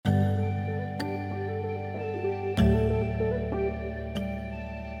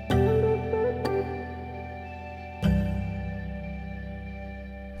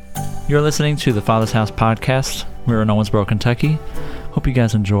You're listening to the Father's House podcast. We're in Owensboro, Kentucky. Hope you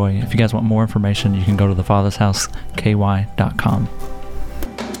guys enjoy. If you guys want more information, you can go to thefathershouseky.com.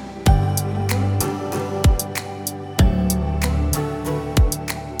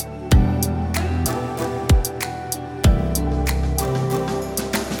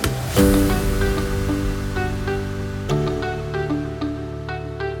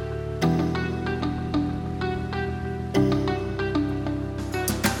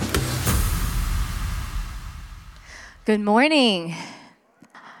 Good morning.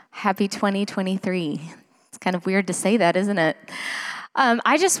 Happy 2023. It's kind of weird to say that, isn't it?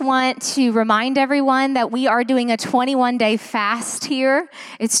 I just want to remind everyone that we are doing a 21-day fast here.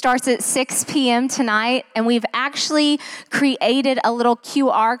 It starts at 6 p.m. tonight, and we've actually created a little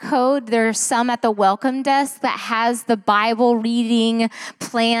QR code. There's some at the welcome desk that has the Bible reading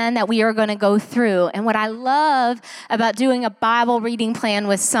plan that we are going to go through. And what I love about doing a Bible reading plan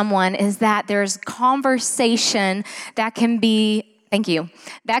with someone is that there's conversation that can be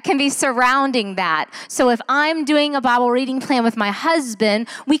that can be surrounding that. So if I'm doing a Bible reading plan with my husband,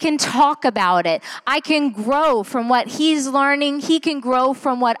 we can talk about it. I can grow from what he's learning. He can grow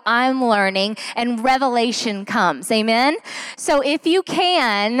from what I'm learning, and revelation comes. Amen? So if you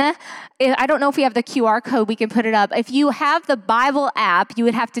can, I don't know if we have the QR code, we can put it up. If you have the Bible app, you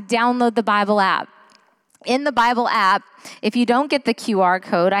would have to download the Bible app. In the Bible app, if you don't get the QR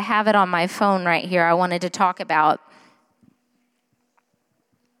code, I have it on my phone right here I wanted to talk about.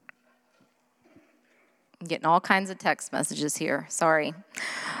 I'm getting all kinds of text messages here. Sorry.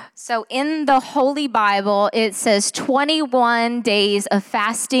 So in the Holy Bible, it says 21 days of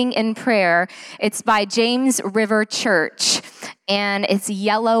fasting and prayer. It's by James River Church, and it's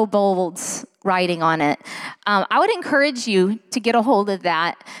yellow bold writing on it. I would encourage you to get a hold of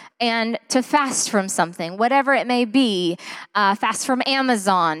that and to fast from something, whatever it may be. Fast from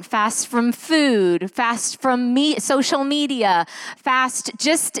Amazon, fast from food, fast from social media, fast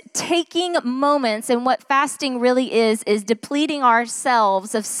just taking moments. And what fasting really is depleting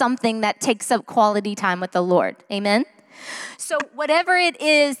ourselves of something that takes up quality time with the Lord. Amen? So whatever it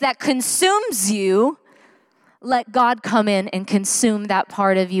is that consumes you, let God come in and consume that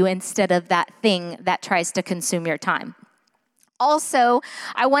part of you instead of that thing that tries to consume your time. Also,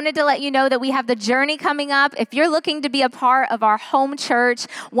 I wanted to let you know that we have the journey coming up. If you're looking to be a part of our home church,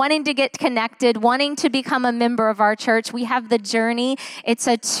 wanting to get connected, wanting to become a member of our church, we have the journey. It's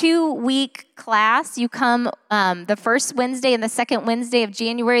a 2-week class. You come the first Wednesday and the second Wednesday of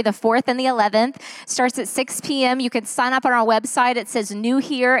January, the 4th and the 11th. Starts at 6 p.m. You can sign up on our website. It says new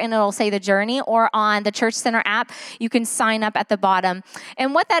here, and it'll say the journey, or on the Church Center app, you can sign up at the bottom.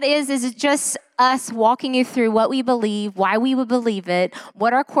 And what that is just us walking you through what we believe, why we would believe it,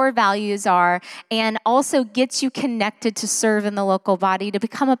 what our core values are, and also gets you connected to serve in the local body, to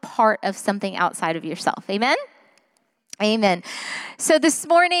become a part of something outside of yourself. Amen? Amen. So this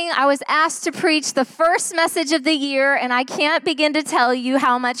morning, I was asked to preach the first message of the year, and I can't begin to tell you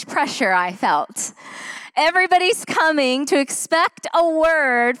how much pressure I felt. Everybody's coming to expect a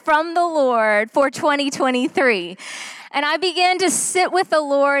word from the Lord for 2023. And I began to sit with the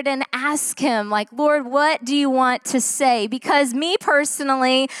Lord and ask him, Lord, what do you want to say? Because me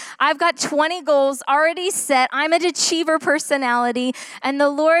personally, I've got 20 goals already set. I'm an achiever personality. And the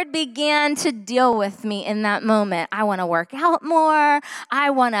Lord began to deal with me in that moment. I want to work out more.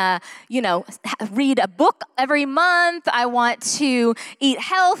 I want to, read a book every month. I want to eat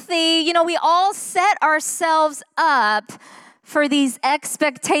healthy. We all set ourselves up for these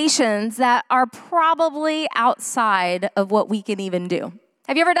expectations that are probably outside of what we can even do.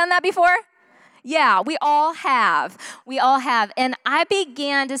 Have you ever done that before? Yeah, we all have. We all have. And I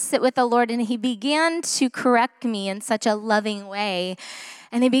began to sit with the Lord, and he began to correct me in such a loving way.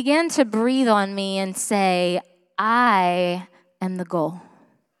 And he began to breathe on me and say, I am the goal.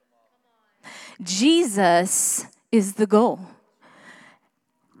 Jesus is the goal.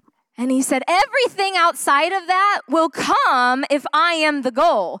 And he said, everything outside of that will come if I am the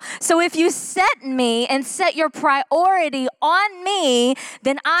goal. So if you set me and set your priority on me,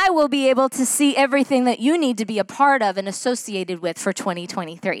 then I will be able to see everything that you need to be a part of and associated with for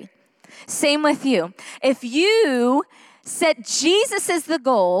 2023. Same with you. If you set Jesus as the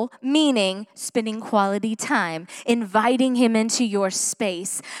goal, meaning spending quality time, inviting him into your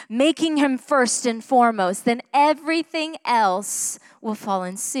space, making him first and foremost, then everything else will fall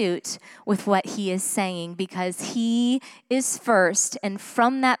in suit with what he is saying, because he is first, and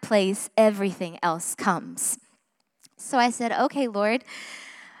from that place, everything else comes. So I said, okay, Lord,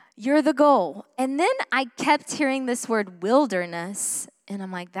 you're the goal. And then I kept hearing this word wilderness, And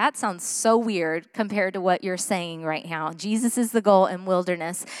I'm like, that sounds so weird compared to what you're saying right now. Jesus is the goal in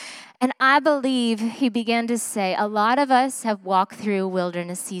wilderness. And I believe he began to say, a lot of us have walked through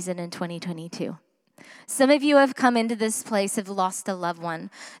wilderness season in 2022. Some of you have come into this place, have lost a loved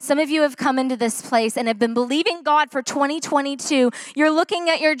one. Some of you have come into this place and have been believing God for 2022. You're looking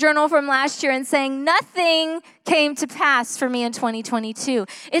at your journal from last year and saying, nothing came to pass for me in 2022.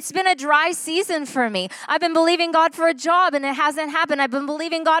 It's been a dry season for me. I've been believing God for a job and it hasn't happened. I've been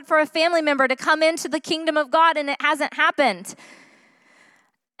believing God for a family member to come into the kingdom of God and it hasn't happened.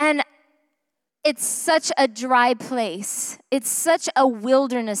 And it's such a dry place. It's such a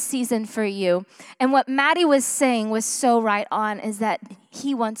wilderness season for you. And what Maddie was saying was so right on, is that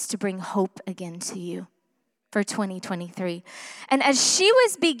he wants to bring hope again to you for 2023. And as she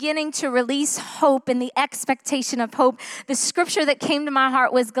was beginning to release hope and the expectation of hope, the scripture that came to my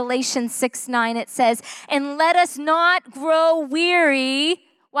heart was Galatians 6:9. It says, "And let us not grow weary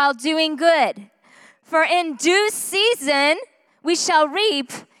while doing good, for in due season we shall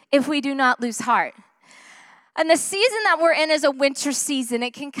reap if we do not lose heart." And the season that we're in is a winter season.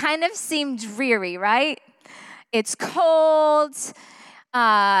 It can kind of seem dreary, right? It's cold.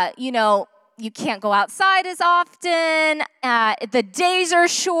 You can't go outside as often. The days are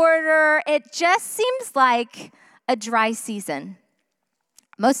shorter. It just seems like a dry season.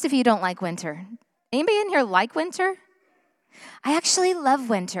 Most of you don't like winter. Anybody in here like winter? I actually love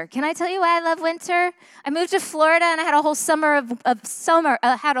winter. Can I tell you why I love winter? I moved to Florida and I had a whole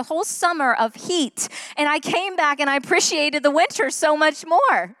summer of heat, and I came back and I appreciated the winter so much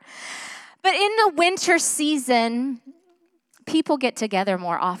more. But in the winter season, people get together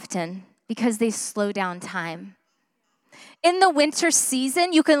more often because they slow down time. In the winter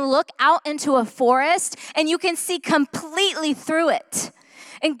season, you can look out into a forest and you can see completely through it.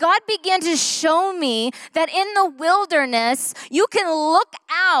 And God began to show me that in the wilderness, you can look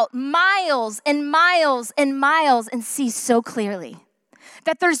out miles and miles and miles and see so clearly.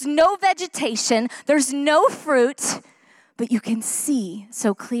 That there's no vegetation, there's no fruit, but you can see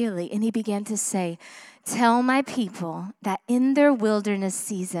so clearly. And he began to say, tell my people that in their wilderness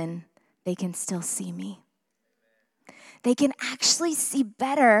season, they can still see me. They can actually see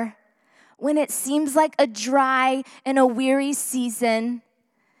better when it seems like a dry and a weary season,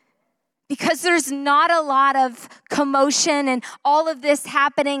 because there's not a lot of commotion and all of this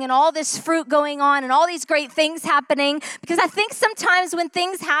happening and all this fruit going on and all these great things happening. Because I think sometimes when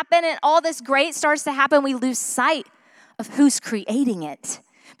things happen and all this great starts to happen, we lose sight of who's creating it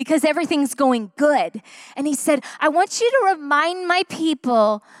because everything's going good. And he said, I want you to remind my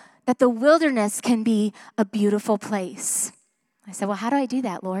people that the wilderness can be a beautiful place. I said, well, how do I do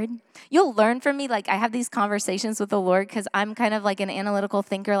that, Lord? You'll learn from me. Like, I have these conversations with the Lord because I'm kind of like an analytical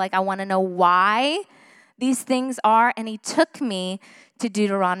thinker. Like, I want to know why these things are. And he took me to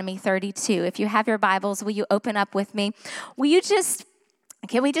Deuteronomy 32. If you have your Bibles, will you open up with me?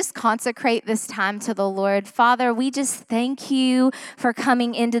 Can we just consecrate this time to the Lord? Father, we just thank you for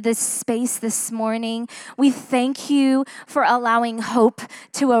coming into this space this morning. We thank you for allowing hope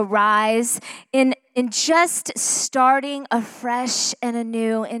to arise in just starting afresh and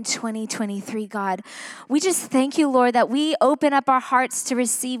anew in 2023, God. We just thank you, Lord, that we open up our hearts to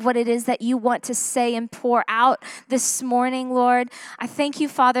receive what it is that you want to say and pour out this morning, Lord. I thank you,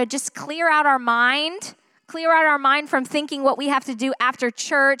 Father. Just clear out our mind. Clear out our mind from thinking what we have to do after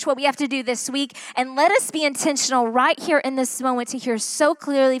church, what we have to do this week, and let us be intentional right here in this moment to hear so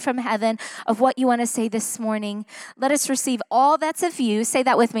clearly from heaven of what you want to say this morning. Let us receive all that's of you. Say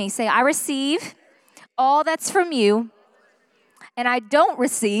that with me. Say, I receive all that's from you, and I don't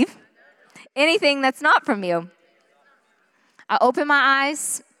receive anything that's not from you. I open my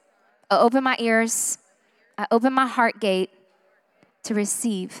eyes, I open my ears, I open my heart gate to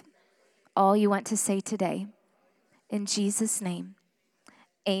receive all you want to say today. In Jesus' name,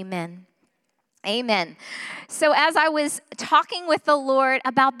 amen. Amen. So as I was talking with the Lord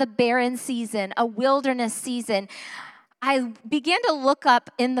about the barren season, a wilderness season, I began to look up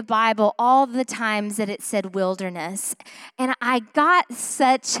in the Bible all the times that it said wilderness. And I got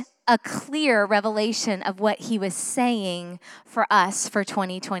such a clear revelation of what he was saying for us for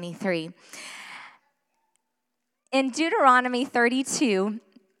 2023. In Deuteronomy 32,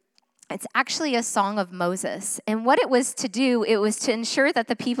 it's actually a song of Moses. And what it was to do, it was to ensure that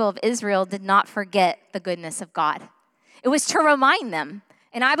the people of Israel did not forget the goodness of God. It was to remind them.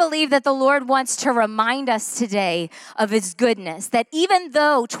 And I believe that the Lord wants to remind us today of his goodness. That even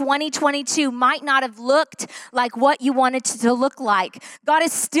though 2022 might not have looked like what you wanted it to look like, God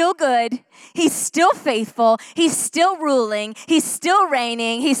is still good. He's still faithful. He's still ruling. He's still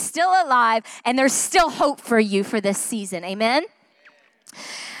reigning. He's still alive. And there's still hope for you for this season. Amen?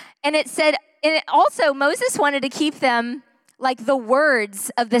 And it said, and it also Moses wanted to keep them like the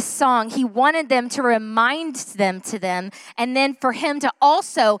words of this song. He wanted them to remind them to them, and then for him to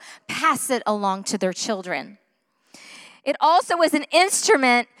also pass it along to their children. It also was an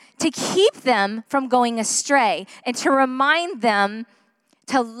instrument to keep them from going astray and to remind them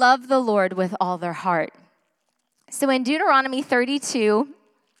to love the Lord with all their heart. So in Deuteronomy 32,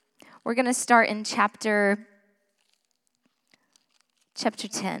 we're going to start in chapter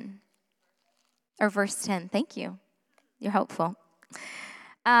 10, or verse 10. Thank you. You're helpful.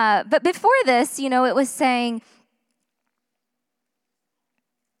 But before this, it was saying,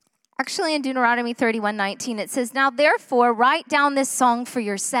 actually in Deuteronomy 31:19, it says, "Now therefore write down this song for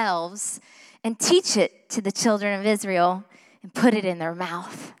yourselves and teach it to the children of Israel and put it in their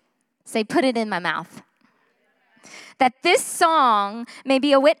mouth." Say, put it in my mouth. "That this song may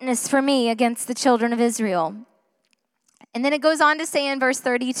be a witness for me against the children of Israel." And then it goes on to say in verse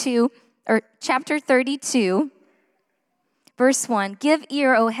 32, or chapter 32, verse 1, "Give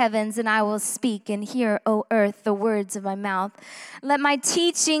ear, O heavens, and I will speak, and hear, O earth, the words of my mouth. Let my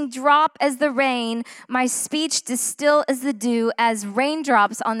teaching drop as the rain, my speech distill as the dew, as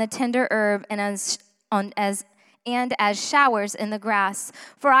raindrops on the tender herb, and as showers in the grass.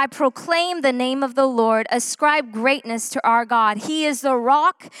 For I proclaim the name of the Lord. Ascribe greatness to our God. He is the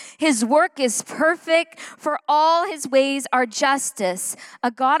rock. His work is perfect. For all his ways are justice. A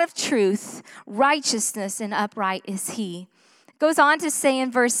God of truth, righteousness, and upright is he." Goes on to say in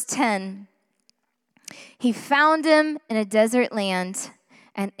verse 10, "He found him in a desert land,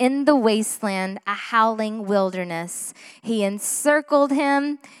 and in the wasteland, a howling wilderness. He encircled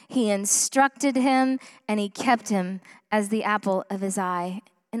him, he instructed him, and he kept him as the apple of his eye."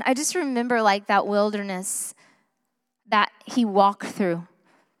 And I just remember like that wilderness that he walked through.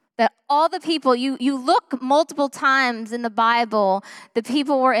 That all the people, you look multiple times in the Bible, the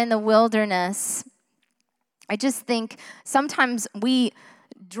people were in the wilderness. I just think sometimes we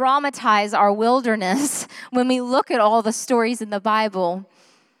dramatize our wilderness when we look at all the stories in the Bible.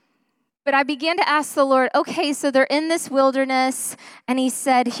 But I began to ask the Lord, okay, so they're in this wilderness, and he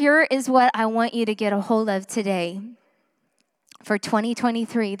said, here is what I want you to get a hold of today for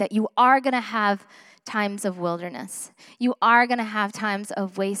 2023, that you are going to have times of wilderness. You are going to have times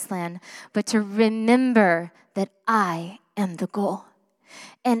of wasteland, but to remember that I am the goal.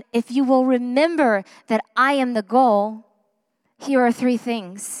 And if you will remember that I am the goal, here are three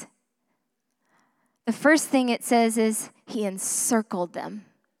things. The first thing it says is he encircled them.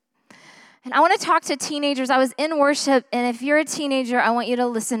 And I want to talk to teenagers. I was in worship, and if you're a teenager, I want you to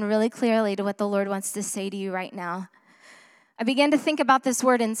listen really clearly to what the Lord wants to say to you right now. I began to think about this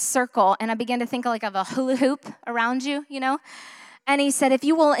word encircle, and I began to think like of a hula hoop around you, And he said, if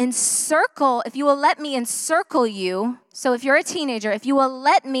you will let me encircle you, so if you're a teenager, if you will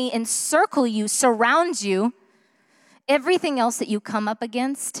let me encircle you, surround you, everything else that you come up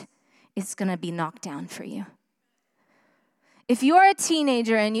against is going to be knocked down for you. If you're a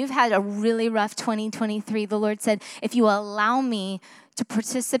teenager and you've had a really rough 2023, the Lord said, if you allow me to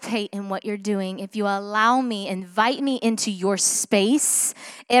participate in what you're doing, if you invite me into your space,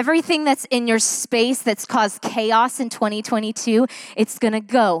 everything that's in your space that's caused chaos in 2022, it's going to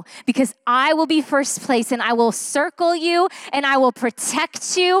go, because I will be first place, and I will circle you, and I will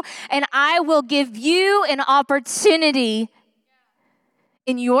protect you, and I will give you an opportunity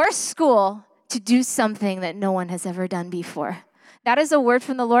in your school to do something that no one has ever done before. That is a word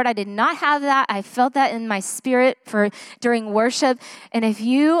from the Lord. I did not have that. I felt that in my spirit during worship. And if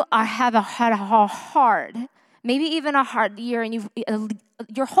you had a hard, maybe even a hard year, and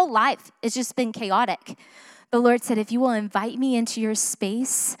your whole life has just been chaotic, the Lord said, if you will invite me into your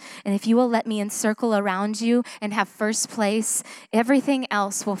space, and if you will let me encircle around you and have first place, everything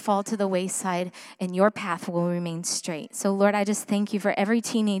else will fall to the wayside and your path will remain straight. So Lord, I just thank you for every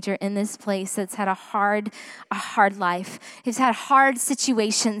teenager in this place that's had a hard life, who's had hard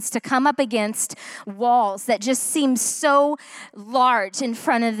situations to come up against walls that just seem so large in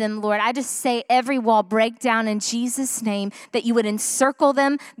front of them, Lord. I just say every wall break down in Jesus' name, that you would encircle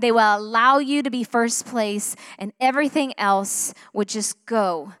them, they will allow you to be first place, and everything else would just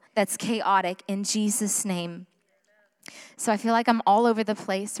go that's chaotic in Jesus' name. So I feel like I'm all over the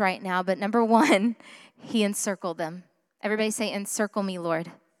place right now, but number one, he encircled them. Everybody say, encircle me,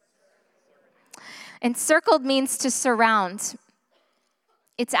 Lord. Encircled means to surround.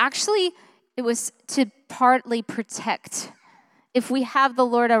 It was to partly protect. If we have the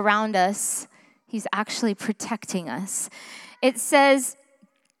Lord around us, he's actually protecting us. It says,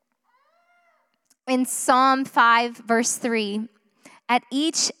 in Psalm 5, verse 3, At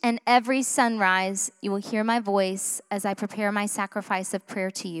each and every sunrise, you will hear my voice as I prepare my sacrifice of prayer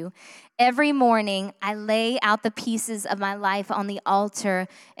to you. Every morning, I lay out the pieces of my life on the altar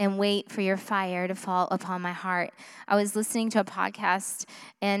and wait for your fire to fall upon my heart. I was listening to a podcast,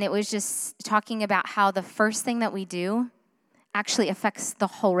 and it was just talking about how the first thing that we do actually affects the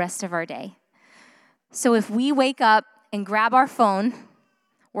whole rest of our day. So if we wake up and grab our phone,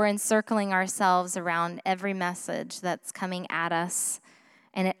 we're encircling ourselves around every message that's coming at us,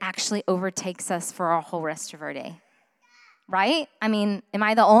 and it actually overtakes us for our whole rest of our day. Right? I mean, am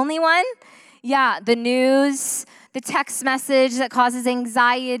I the only one? Yeah, the news, the text message that causes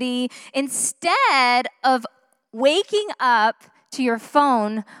anxiety. Instead of waking up to your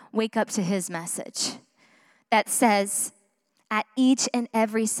phone, wake up to his message that says, at each and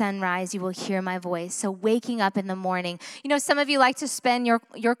every sunrise, you will hear my voice. So waking up in the morning. You know, some of you like to spend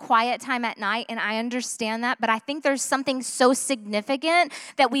your quiet time at night, and I understand that, but I think there's something so significant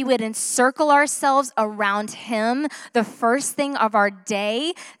that we would encircle ourselves around him the first thing of our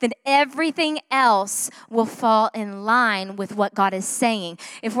day, then everything else will fall in line with what God is saying.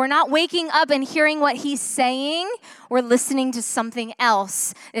 If we're not waking up and hearing what he's saying, we're listening to something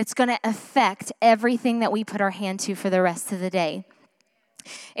else. It's going to affect everything that we put our hand to for the rest of the day.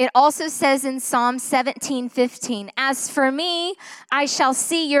 It also says in Psalm 17:15, as for me, I shall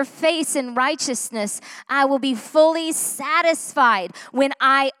see your face in righteousness. I will be fully satisfied when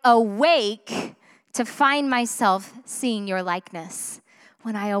I awake to find myself seeing your likeness.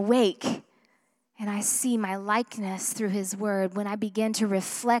 When I awake and I see my likeness through his word, when I begin to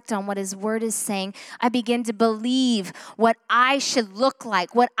reflect on what his word is saying, I begin to believe what I should look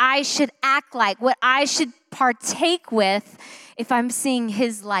like, what I should act like, what I should partake with if I'm seeing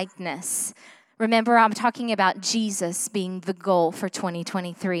his likeness. Remember, I'm talking about Jesus being the goal for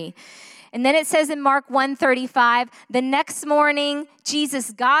 2023. And then it says in Mark 1:35, the next morning,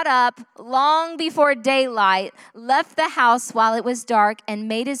 Jesus got up long before daylight, left the house while it was dark, and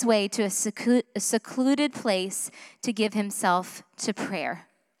made his way to a secluded place to give himself to prayer.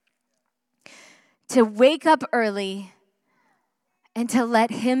 To wake up early and to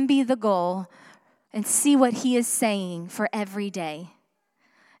let him be the goal and see what he is saying for every day.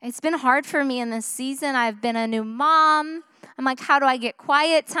 It's been hard for me in this season. I've been a new mom. I'm like, how do I get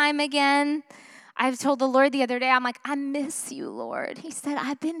quiet time again? I've told the Lord the other day, I'm like, I miss you, Lord. He said,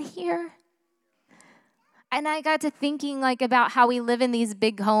 I've been here. And I got to thinking like about how we live in these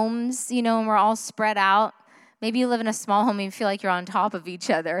big homes, you know, and we're all spread out. Maybe you live in a small home and you feel like you're on top of each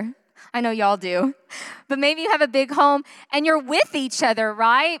other. I know y'all do. But maybe you have a big home and you're with each other,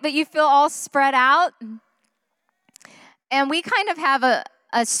 right? But you feel all spread out. And we kind of have a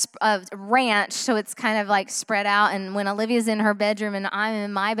ranch, so it's kind of like spread out. And when Olivia's in her bedroom and I'm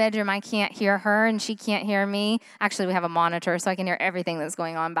in my bedroom, I can't hear her and she can't hear me. Actually, we have a monitor, so I can hear everything that's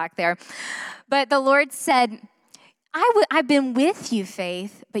going on back there. But the Lord said, I've been with you,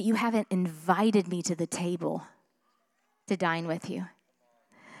 Faith, but you haven't invited me to the table to dine with you.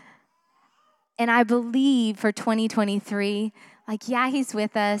 And I believe for 2023, like, yeah, he's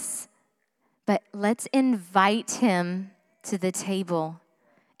with us, but let's invite him to the table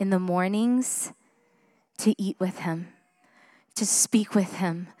in the mornings to eat with him, to speak with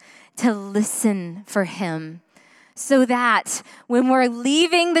him, to listen for him, so that when we're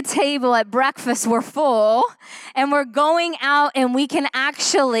leaving the table at breakfast, we're full and we're going out and we can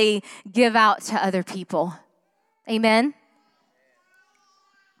actually give out to other people. Amen?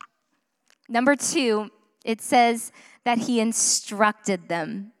 Number 2, it says that he instructed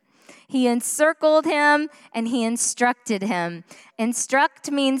them. He encircled him and he instructed him.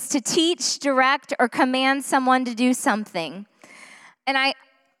 Instruct means to teach, direct, or command someone to do something. And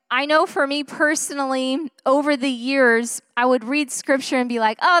I know for me personally, over the years, I would read scripture and be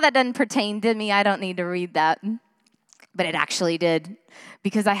like, oh, that doesn't pertain to me. I don't need to read that. But it actually did,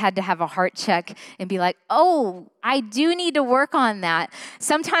 because I had to have a heart check and be like, oh, I do need to work on that.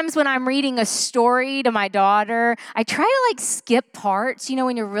 Sometimes when I'm reading a story to my daughter, I try to like skip parts, you know,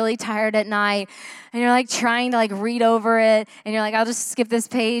 when you're really tired at night and you're like trying to like read over it and you're like, I'll just skip this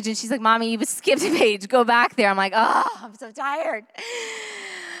page. And she's like, Mommy, you skipped a page, go back there. I'm like, oh, I'm so tired.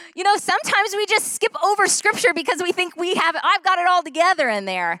 You know, sometimes we just skip over scripture because we think I've got it all together in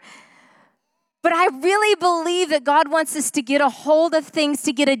there. But I really believe that God wants us to get a hold of things,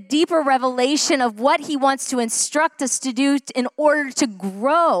 to get a deeper revelation of what he wants to instruct us to do in order to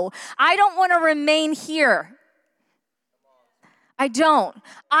grow. I don't want to remain here. I don't.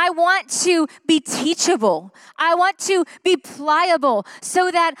 I want to be teachable. I want to be pliable so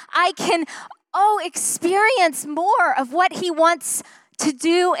that I can, experience more of what he wants to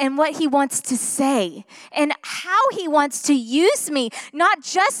do and what he wants to say and how he wants to use me, not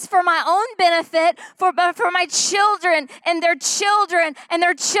just for my own benefit, but for my children and their children and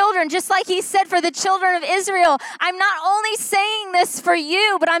their children. Just like he said for the children of Israel, I'm not only saying this for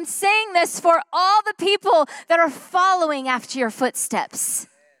you, but I'm saying this for all the people that are following after your footsteps.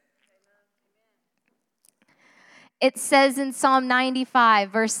 It says in Psalm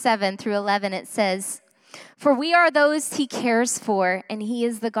 95, verse 7 through 11, it says, "For we are those he cares for, and he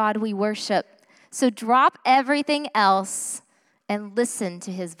is the God we worship. So drop everything else and listen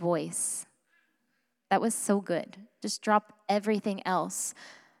to his voice." That was so good. Just drop everything else.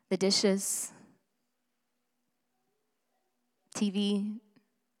 The dishes, TV.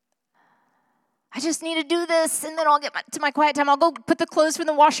 I just need to do this, and then I'll get to my quiet time. I'll go put the clothes from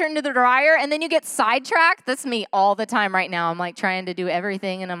the washer into the dryer, and then you get sidetracked. That's me all the time right now. I'm like trying to do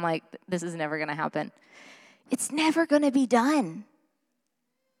everything, and I'm like, this is never going to happen. It's never going to be done.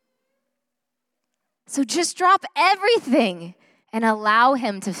 So just drop everything and allow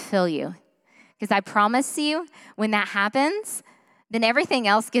him to fill you. Because I promise you, when that happens, then everything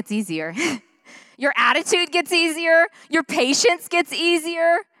else gets easier. Your attitude gets easier. Your patience gets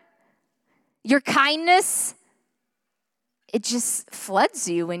easier. Your kindness, it just floods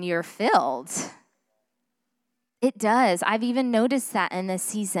you when you're filled. It does. I've even noticed that in this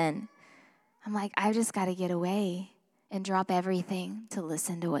season. I'm like, I've just got to get away and drop everything to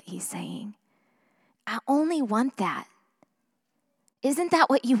listen to what he's saying. I only want that. Isn't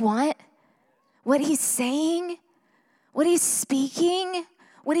that what you want? What he's saying, what he's speaking,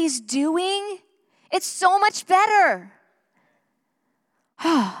 what he's doing? It's so much better.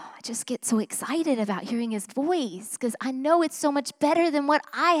 I just get so excited about hearing his voice because I know it's so much better than what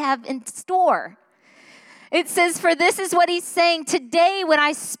I have in store. It says, "For this is what he's saying, today when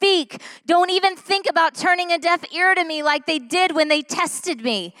I speak, don't even think about turning a deaf ear to me like they did when they tested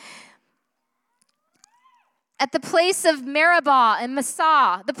me. At the place of Meribah and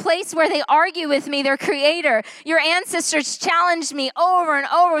Massah, the place where they argue with me, their creator, your ancestors challenged me over and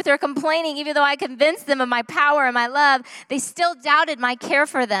over with their complaining. Even though I convinced them of my power and my love, they still doubted my care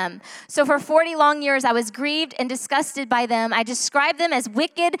for them. So for 40 long years, I was grieved and disgusted by them. I described them as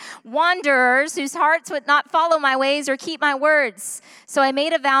wicked wanderers whose hearts would not follow my ways or keep my words. So I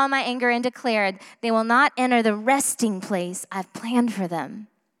made a vow in my anger and declared, they will not enter the resting place I've planned for them.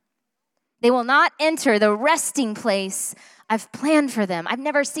 They will not enter the resting place I've planned for them." I've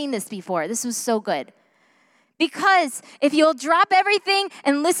never seen this before. This was so good. "Because if you'll drop everything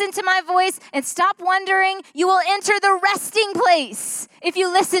and listen to my voice and stop wondering, you will enter the resting place. If you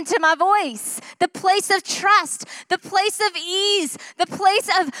listen to my voice, the place of trust, the place of ease, the place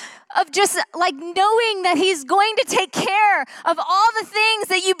of just like knowing that he's going to take care of all the things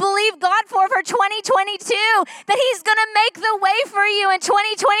that you believe God for 2022, that he's going to make the way for you in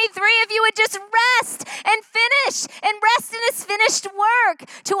 2023 if you would just rest and finish and rest in his finished work,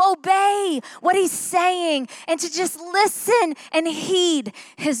 to obey what he's saying and to just listen and heed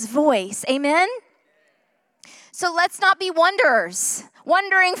his voice. Amen? So let's not be wanderers,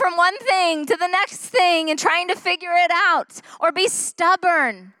 wandering from one thing to the next thing and trying to figure it out, or be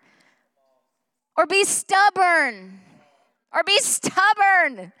stubborn. I'm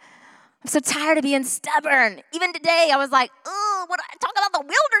so tired of being stubborn. Even today, I was like, "Oh, what I talk about the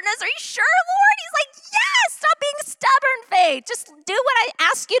wilderness? Are you sure, Lord?" He's like, "Yes, stop being stubborn, Faith. Just do what I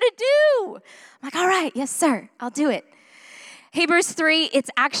ask you to do." I'm like, "All right, yes, sir, I'll do it." Hebrews 3,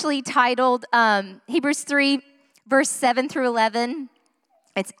 it's actually titled, Hebrews 3, verse 7 through 11.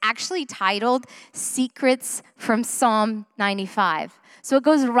 It's actually titled Secrets from Psalm 95. So it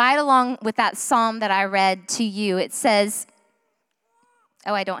goes right along with that psalm that I read to you. It says,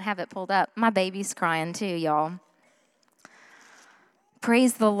 oh, I don't have it pulled up. My baby's crying too, y'all.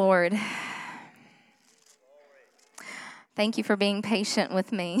 Praise the Lord. Thank you for being patient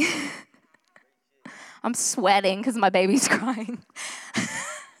with me. I'm sweating because my baby's crying.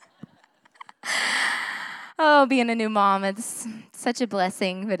 Oh, being a new mom, it's such a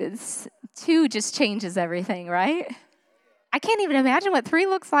blessing, but two just changes everything, right? I can't even imagine what 3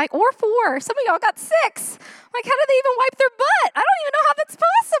 looks like, or 4. Some of y'all got 6. Like, how do they even wipe their butt? I don't even know how that's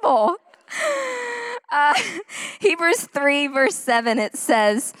possible. Hebrews 3, verse 7, it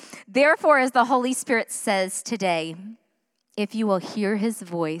says, "Therefore, as the Holy Spirit says today, if you will hear his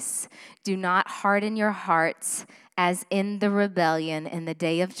voice, do not harden your hearts as in the rebellion in the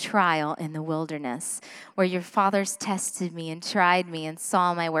day of trial in the wilderness, where your fathers tested me and tried me and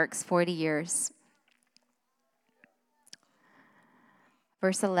saw my works 40 years.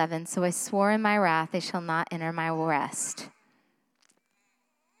 Verse 11, "So I swore in my wrath, they shall not enter my rest."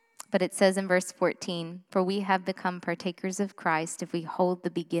 But it says in verse 14, "For we have become partakers of Christ if we hold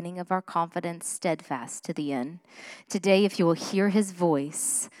the beginning of our confidence steadfast to the end. Today, if you will hear his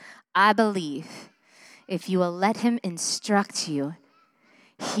voice, I believe if you will let him instruct you,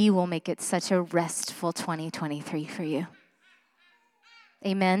 he will make it such a restful 2023 for you."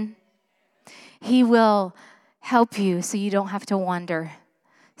 Amen. He will help you so you don't have to wander,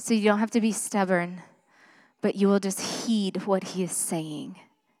 so you don't have to be stubborn, but you will just heed what he is saying,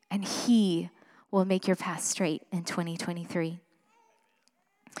 and he will make your path straight in 2023.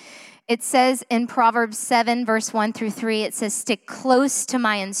 It says in Proverbs 7, verse 1 through 3, it says, "Stick close to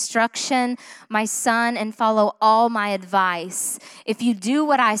my instruction, my son, and follow all my advice. If you do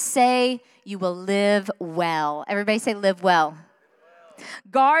what I say, you will live well." Everybody say, live well.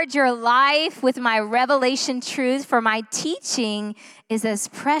 "Guard your life with my revelation truth, for my teaching is as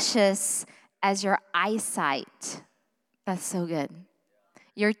precious as your eyesight." That's so good.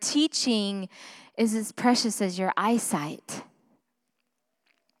 Your teaching is as precious as your eyesight.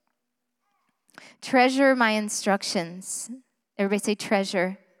 "Treasure my instructions." Everybody say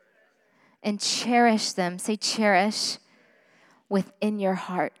treasure. "And cherish them." Say cherish within your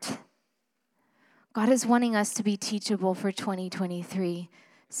heart. God is wanting us to be teachable for 2023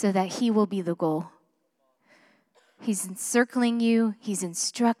 so that he will be the goal. He's encircling you. He's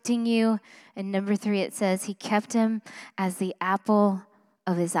instructing you. And number 3, it says he kept him as the apple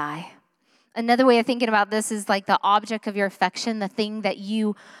of his eye. Another way of thinking about this is like the object of your affection, the thing that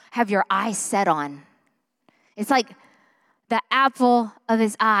you have your eyes set on. It's like the apple of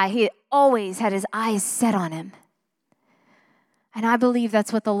his eye. He always had his eyes set on him. And I believe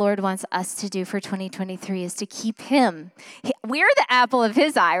that's what the Lord wants us to do for 2023, is to keep him. We're the apple of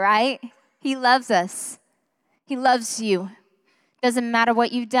his eye, right? He loves us. He loves you. Doesn't matter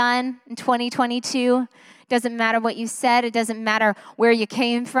what you've done in 2022. Doesn't matter what you said. It doesn't matter where you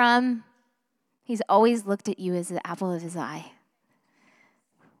came from. He's always looked at you as the apple of his eye.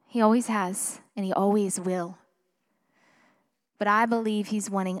 He always has, and he always will. But I believe he's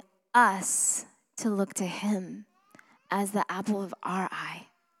wanting us to look to him as the apple of our eye,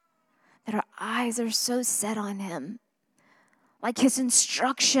 that our eyes are so set on him. Like his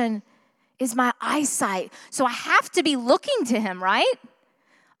instruction is my eyesight. So I have to be looking to him, right?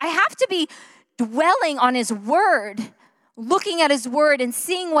 I have to be dwelling on his word, looking at his word and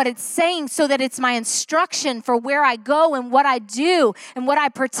seeing what it's saying so that it's my instruction for where I go and what I do and what I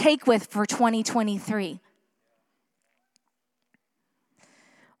partake with for 2023.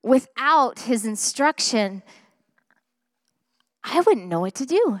 Without his instruction, I wouldn't know what to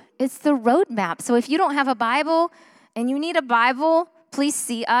do. It's the roadmap. So if you don't have a Bible and you need a Bible, please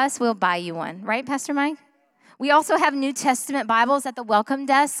see us. We'll buy you one. Right, Pastor Mike? We also have New Testament Bibles at the welcome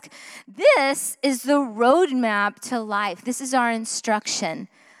desk. This is the roadmap to life. This is our instruction.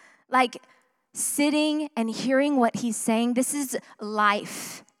 Like sitting and hearing what he's saying, this is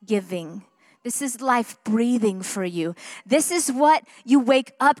life-giving. This is life breathing for you. This is what you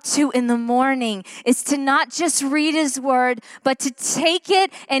wake up to in the morning, is to not just read his word, but to take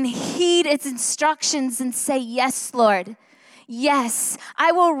it and heed its instructions and say, "Yes, Lord. Yes,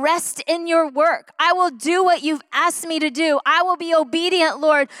 I will rest in your work. I will do what you've asked me to do. I will be obedient,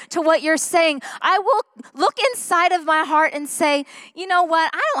 Lord, to what you're saying. I will look inside of my heart and say, you know what?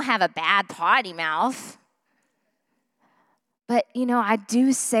 I don't have a bad potty mouth. But, I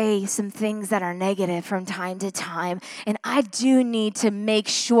do say some things that are negative from time to time. And I do need to make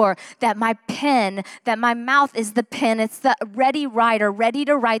sure that that my mouth is the pen. It's the ready writer, ready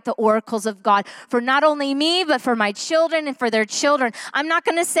to write the oracles of God for not only me, but for my children and for their children. I'm not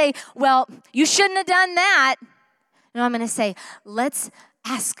going to say, well, you shouldn't have done that. No, I'm going to say, let's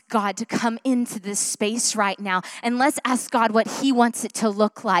ask God to come into this space right now, and let's ask God what he wants it to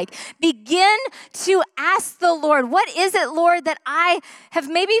look like. Begin to ask the Lord, what is it, Lord, that I have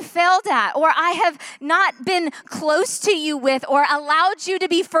maybe failed at, or I have not been close to you with, or allowed you to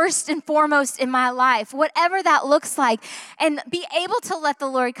be first and foremost in my life, whatever that looks like, and be able to let the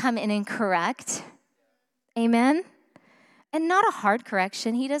Lord come in and correct. Amen? And not a hard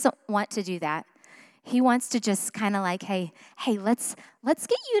correction. He doesn't want to do that. He wants to just kind of like, hey, let's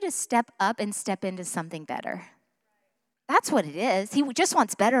get you to step up and step into something better. That's what it is. He just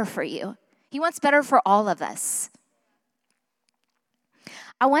wants better for you. He wants better for all of us.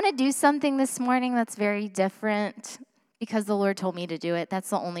 I want to do something this morning that's very different because the Lord told me to do it. That's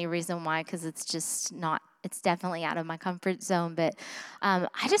the only reason why, because it's definitely out of my comfort zone. But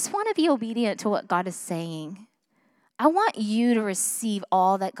I just want to be obedient to what God is saying. I want you to receive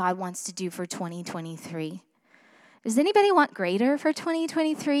all that God wants to do for 2023. Does anybody want greater for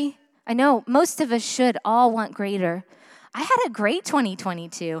 2023? I know most of us should all want greater. I had a great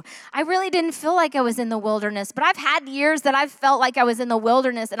 2022. I really didn't feel like I was in the wilderness, but I've had years that I've felt like I was in the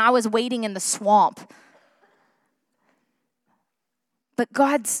wilderness and I was waiting in the swamp. But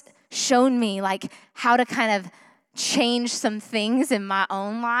God's shown me like how to kind of change some things in my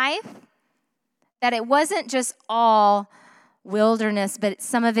own life, that it wasn't just all wilderness, but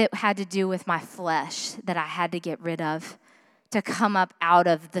some of it had to do with my flesh that I had to get rid of to come up out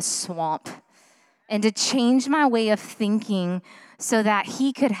of the swamp and to change my way of thinking so that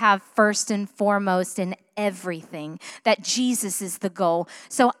he could have first and foremost in everything, that Jesus is the goal.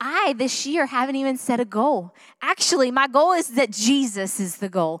 So I, this year, haven't even set a goal. Actually, my goal is that Jesus is the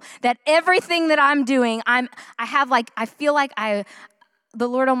goal, that everything that I'm doing, I feel like the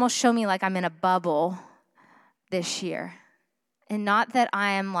Lord almost showed me like I'm in a bubble this year. And not that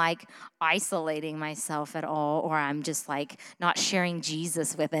I am like isolating myself at all, or I'm just like not sharing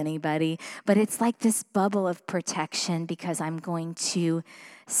Jesus with anybody, but it's like this bubble of protection because I'm going to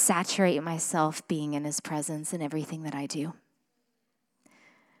saturate myself being in his presence in everything that I do.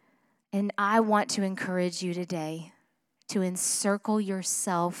 And I want to encourage you today to encircle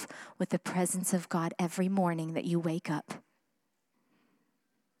yourself with the presence of God every morning that you wake up.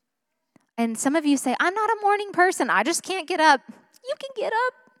 And some of you say, I'm not a morning person. I just can't get up. You can get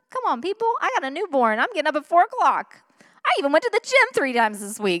up. Come on, people. I got a newborn. I'm getting up at 4 o'clock. I even went to the gym 3 times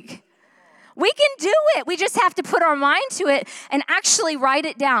this week. We can do it. We just have to put our mind to it and actually write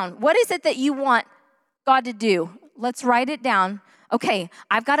it down. What is it that you want God to do? Let's write it down. Okay,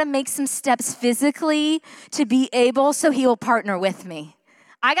 I've got to make some steps physically to be able so he will partner with me.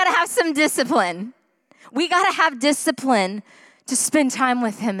 I got to have some discipline. We got to have discipline to spend time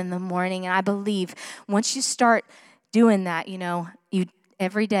with him in the morning. And I believe once you start doing that, you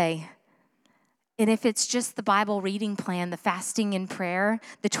every day. And if it's just the Bible reading plan, the fasting and prayer,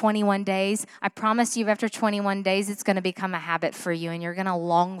 the 21 days, I promise you after 21 days, it's going to become a habit for you and you're going to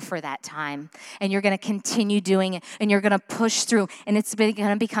long for that time and you're going to continue doing it and you're going to push through and it's going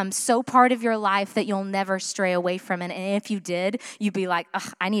to become so part of your life that you'll never stray away from it. And if you did, you'd be like,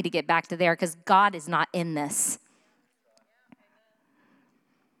 I need to get back to there because God is not in this.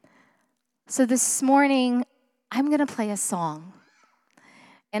 So this morning, I'm going to play a song.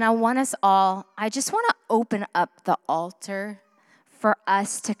 And I just want to open up the altar for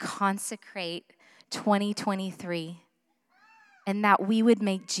us to consecrate 2023 and that we would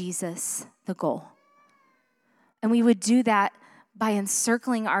make Jesus the goal. And we would do that by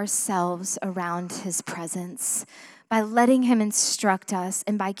encircling ourselves around his presence, by letting him instruct us,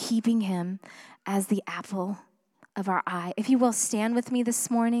 and by keeping him as the apple of our eye. If you will stand with me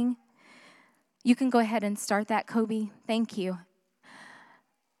this morning. You can go ahead and start that, Kobe. Thank you.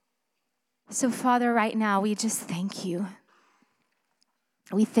 So, Father, right now, we just thank you.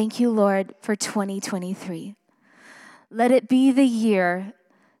 We thank you, Lord, for 2023. Let it be the year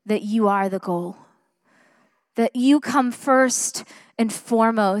that you are the goal, that you come first and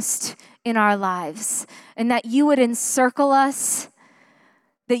foremost in our lives, and that you would encircle us,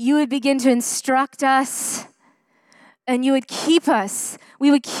 that you would begin to instruct us, and you would keep us. We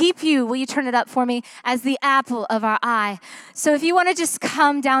would keep you, will you turn it up for me, as the apple of our eye. So if you want to just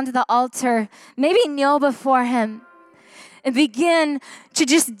come down to the altar, maybe kneel before him and begin to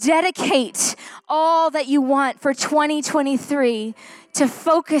just dedicate all that you want for 2023 to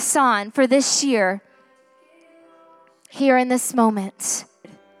focus on for this year. Here in this moment,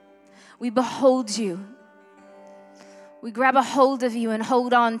 we behold you. We grab a hold of you and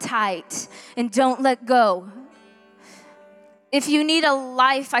hold on tight and don't let go. If you need a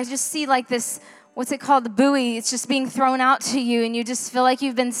life, I just see like this, what's it called, the buoy. It's just being thrown out to you and you just feel like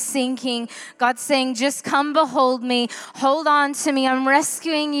you've been sinking. God's saying, just come behold me. Hold on to me. I'm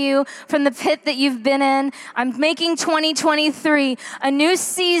rescuing you from the pit that you've been in. I'm making 2023 a new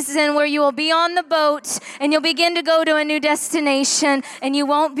season where you will be on the boat and you'll begin to go to a new destination and you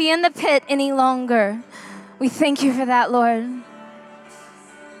won't be in the pit any longer. We thank you for that, Lord.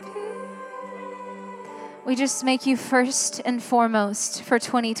 We just make you first and foremost for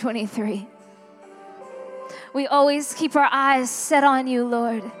 2023. We always keep our eyes set on you,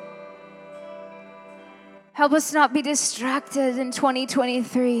 Lord. Help us not be distracted in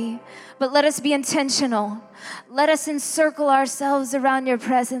 2023, but let us be intentional. Let us encircle ourselves around your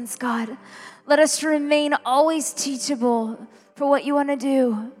presence, God. Let us remain always teachable for what you want to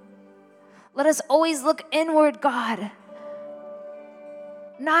do. Let us always look inward, God.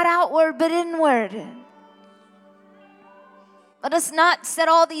 Not outward, but inward. Let us not set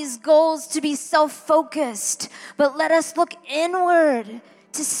all these goals to be self-focused, but let us look inward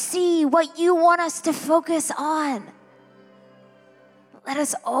to see what you want us to focus on. Let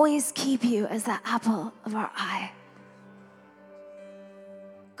us always keep you as the apple of our eye.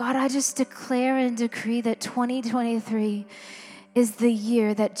 God, I just declare and decree that 2023 is the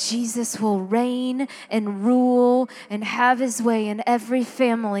year that Jesus will reign and rule and have his way in every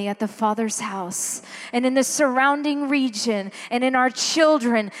family at the Father's house and in the surrounding region and in our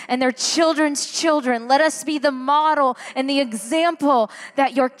children and their children's children. Let us be the model and the example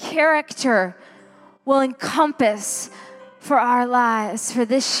that your character will encompass for our lives for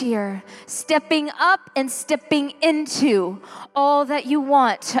this year, stepping up and stepping into all that you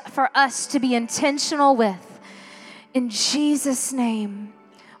want for us to be intentional with. In Jesus' name,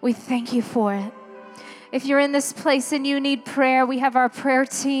 we thank you for it. If you're in this place and you need prayer, we have our prayer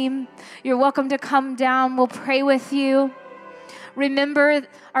team. You're welcome to come down. We'll pray with you. Remember,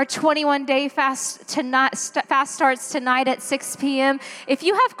 our 21-day fast starts tonight at 6 p.m. If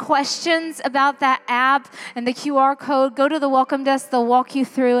you have questions about that app and the QR code, go to the welcome desk. They'll walk you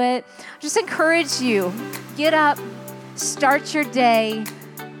through it. Just encourage you. Get up. Start your day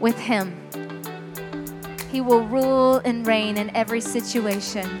with him. He will rule and reign in every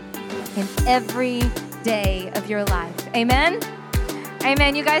situation, in every day of your life. Amen?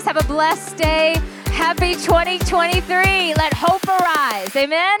 Amen. You guys have a blessed day. Happy 2023. Let hope arise.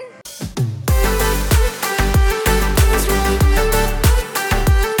 Amen?